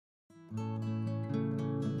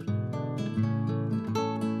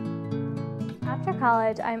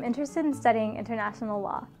college, I'm interested in studying international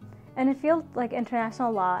law. In a field like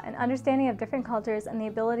international law, an understanding of different cultures and the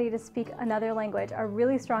ability to speak another language are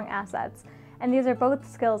really strong assets, and these are both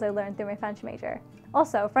skills I learned through my French major.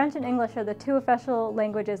 Also, French and English are the two official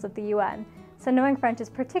languages of the UN, so knowing French is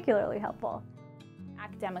particularly helpful.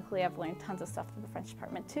 Academically, I've learned tons of stuff through the French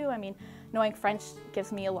department too. I mean, knowing French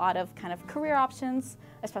gives me a lot of kind of career options,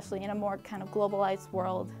 especially in a more kind of globalized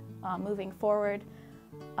world moving forward.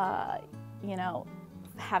 You know,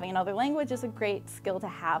 having another language is a great skill to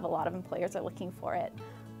have. A lot of employers are looking for it.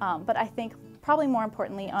 But I think probably more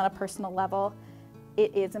importantly, on a personal level,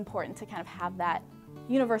 it is important to kind of have that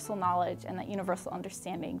universal knowledge and that universal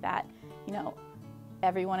understanding that, you know,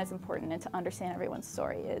 everyone is important and to understand everyone's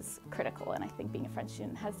story is critical. And I think being a French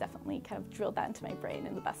student has definitely kind of drilled that into my brain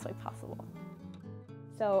in the best way possible.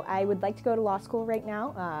 So I would like to go to law school right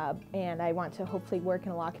now, and I want to hopefully work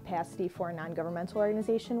in a law capacity for a non-governmental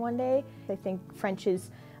organization one day. I think French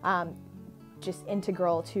is just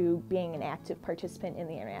integral to being an active participant in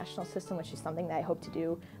the international system, which is something that I hope to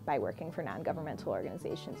do by working for non-governmental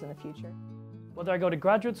organizations in the future. Whether I go to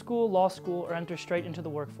graduate school, law school, or enter straight into the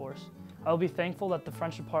workforce, I will be thankful that the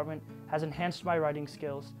French department has enhanced my writing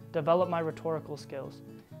skills, developed my rhetorical skills,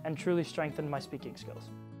 and truly strengthened my speaking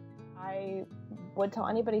skills. I would tell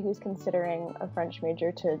anybody who's considering a French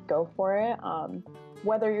major to go for it.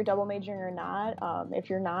 Whether you're double majoring or not, if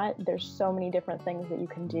you're not, there's so many different things that you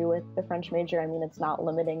can do with the French major. I mean, it's not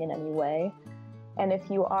limiting in any way. And if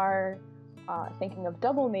you are thinking of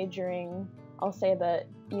double majoring, I'll say that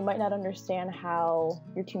you might not understand how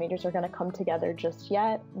your two majors are going to come together just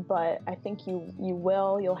yet, but I think you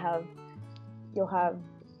will. You'll have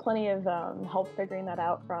plenty of help figuring that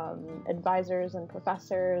out from advisors and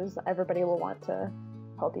professors. Everybody will want to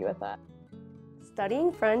help you with that.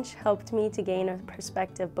 Studying French helped me to gain a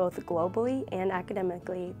perspective both globally and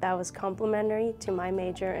academically that was complementary to my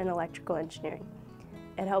major in electrical engineering.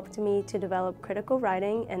 It helped me to develop critical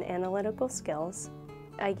writing and analytical skills.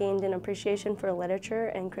 I gained an appreciation for literature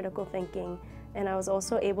and critical thinking, and I was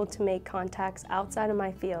also able to make contacts outside of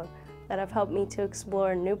my field that have helped me to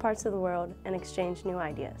explore new parts of the world and exchange new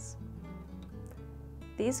ideas.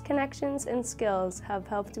 These connections and skills have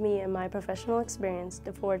helped me in my professional experience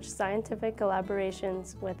to forge scientific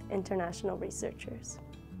collaborations with international researchers.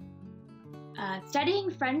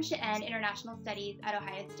 Studying French and international studies at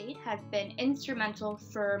Ohio State has been instrumental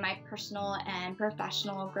for my personal and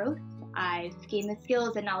professional growth. I've gained the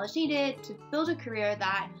skills and knowledge needed to build a career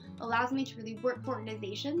that allows me to really work for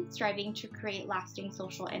organizations striving to create lasting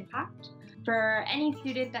social impact. For any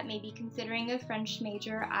student that may be considering a French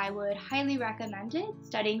major, I would highly recommend it.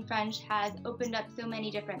 Studying French has opened up so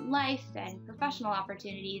many different life and professional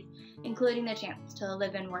opportunities, including the chance to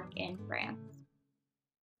live and work in France.